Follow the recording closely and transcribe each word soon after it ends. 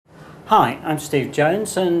Hi, I'm Steve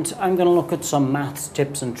Jones and I'm going to look at some maths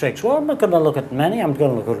tips and tricks. Well, I'm not going to look at many, I'm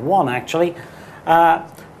going to look at one actually.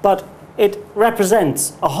 But it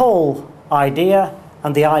represents a whole idea,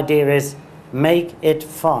 and the idea is make it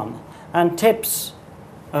fun. And tips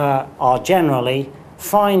are generally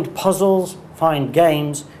find puzzles, find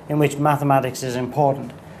games in which mathematics is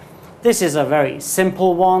important. This is a very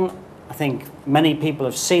simple one. I think many people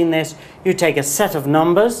have seen this. You take a set of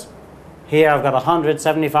numbers. Here I've got 100,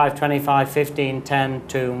 75, 25, 15, 10,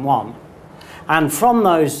 2 and 1. And from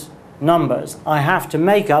those numbers I have to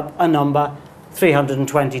make up a number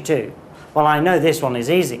 322. Well, I know this one is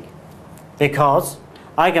easy because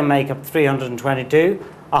I can make up 322,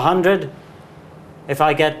 100. If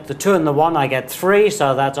I get the 2 and the 1 I get 3,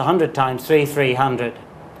 so that's 100 times 3, 300.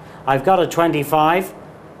 I've got a 25.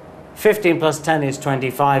 15 plus 10 is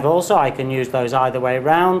 25 also. I can use those either way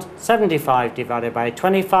round. 75 divided by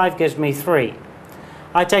 25 gives me 3.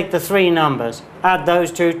 I take the three numbers, add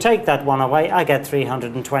those two, take that one away, I get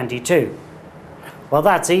 322. Well,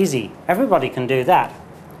 that's easy. Everybody can do that.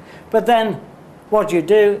 But then what you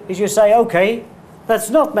do is you say, okay, let's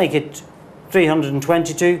not make it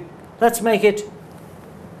 322, let's make it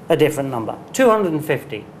a different number,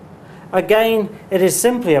 250. Again, it is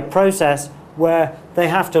simply a process where they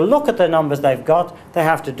have to look at the numbers they've got, they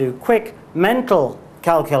have to do quick mental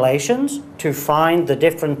calculations to find the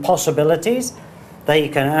different possibilities. They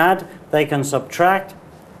can add, they can subtract,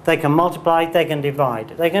 they can multiply, they can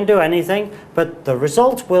divide. They can do anything, but the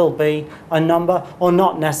result will be a number, or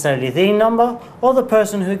not necessarily the number, or the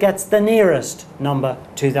person who gets the nearest number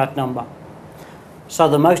to that number. So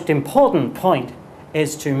the most important point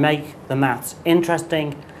is to make the maths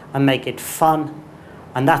interesting and make it fun.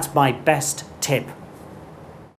 And that's my best tip.